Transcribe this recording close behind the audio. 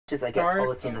Just I get Sorry. all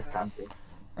the team this time.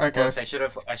 Okay. Oops, I should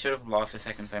have lost the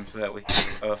second time so that we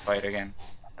can fight again.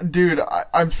 Dude,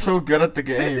 I'm so good at the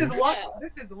This game. is luck.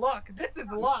 This is luck. This is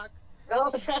luck. Oh,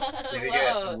 Did you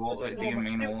get do you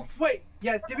main wolf? Wait,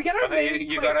 yes. Did we get our Okay, main?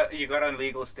 you got a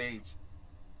legal stage.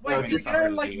 Wait, No, did we it's get not our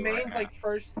really like legal mains right like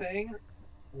first thing?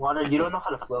 Water, you don't know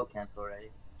how to flow cancel,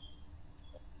 right?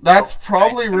 That's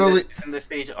probably Isn't really... Isn't this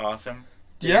stage awesome?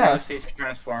 Yeah. The stage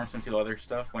transforms into other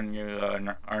stuff when you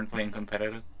aren't playing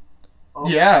competitive. Oh,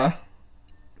 Yeah.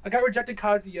 I got rejected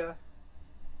Kazuya.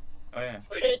 Oh yeah.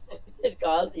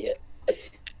 Kazuya.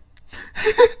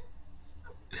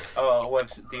 Oh,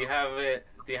 Webs, do you have it?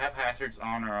 Do you have hazards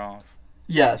on or off?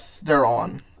 Yes, they're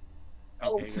on.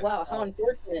 Oh, Okay, good. wow, how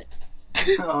unfortunate.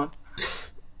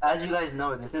 As you guys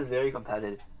know, this is very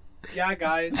competitive. Yeah,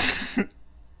 guys.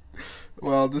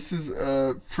 Well, this is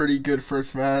a pretty good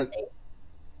first match.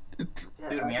 It's...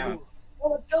 Dude, meow. Oh,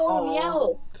 let's go, Oh.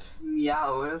 meow.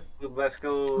 Meow. Let's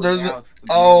go. There's meow a- with the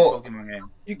oh. Pokemon game.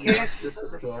 You can't. This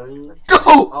is scary. Go!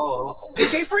 Oh.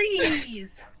 Okay,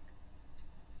 freeze.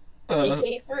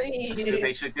 DK free. Dude,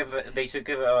 they should give I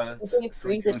think it's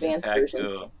Switch Freeze Moon's Advanced attack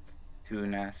version. to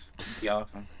Ness. It'd be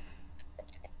awesome.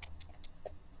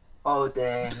 Oh,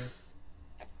 dang.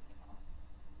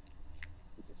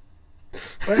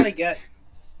 What did I get?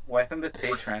 Why isn't the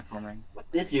stage transforming?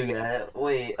 What did you get?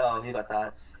 Wait, oh, you got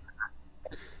that.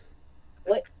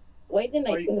 Why didn't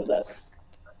I Wait. think of that?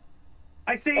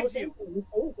 I Oh, saved thank you. you. You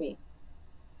saved me.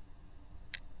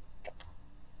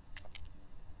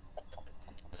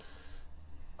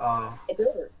 Oh, It's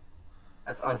over.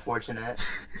 that's unfortunate.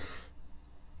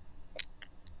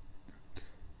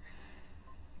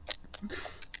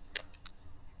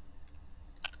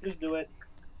 Just do it.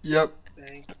 Yep.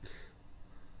 Dang.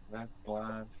 That's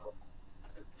bad.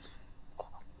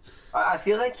 I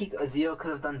feel like Zio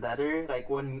could have done better. Like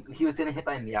when he was getting hit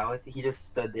by Meowth, he just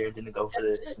stood there, didn't go for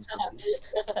this.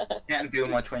 Can't do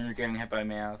much when you're getting hit by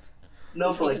Meowth.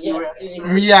 No, but like you were.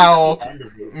 Meowth.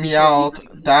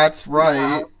 Meowth. That's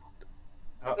right.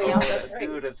 Oh, Yeah, that's right.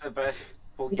 dude, it's the best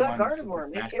Pokemon. You got in Gardevoir, Super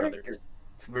main Smash Brothers. character.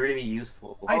 It's really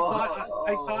useful. I Oh.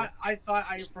 thought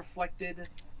I reflected.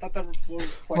 Thought that reflected.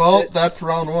 Well, that's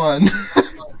round one.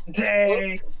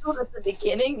 Dang. So that's the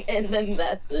beginning, and then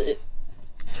that's it.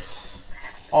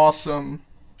 Awesome.